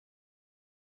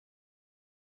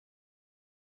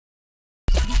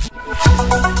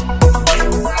Hello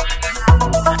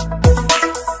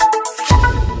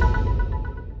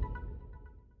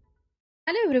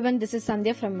everyone, this is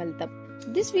Sandhya from WealthUp.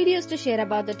 This video is to share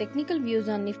about the technical views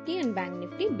on Nifty and Bank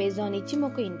Nifty based on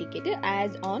Ichimoku indicator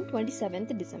as on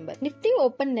 27th December. Nifty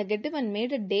opened negative and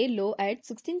made a day low at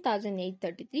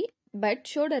 16,833 but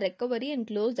showed a recovery and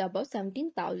closed above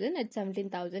 17,000 at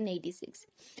 17,086.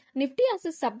 Nifty has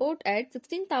a support at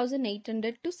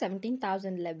 16,800 to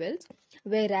 17,000 levels,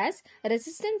 whereas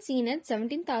resistance seen at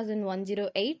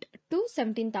 17,108 to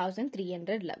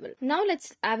 17,300 level. Now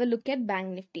let's have a look at Bank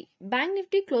Nifty. Bank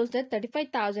Nifty closed at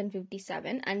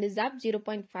 35,057 and is up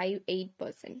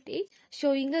 0.58%,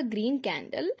 showing a green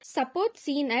candle. Support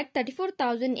seen at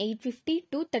 34,850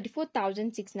 to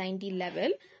 34,690 level,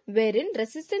 wherein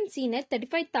resistance seen at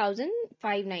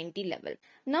 35,590 level.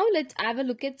 Now let's have a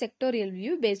look at sectorial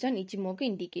view based on Ichimoku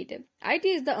indicator. IT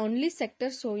is the only sector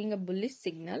showing a bullish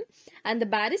signal, and the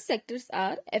bearish sectors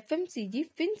are FMCG,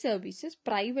 Fin Services,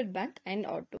 Private Bank and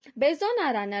Auto. Based on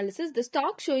our analysis, the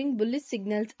stocks showing bullish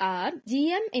signals are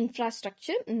GM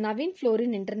Infrastructure, Navin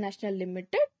Fluorine International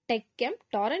Limited, TechChem,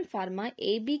 Torrent Pharma,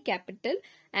 AB Capital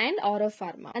and Oro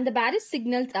Pharma. And the bearish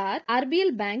signals are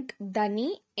RBL Bank,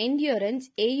 Dhani, Endurance,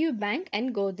 AU Bank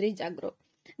and Godrej Agro.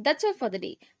 That's all for the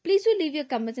day. Please do leave your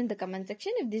comments in the comment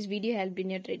section if this video helped in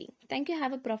your trading. Thank you.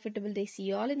 Have a profitable day. See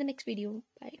you all in the next video.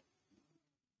 Bye.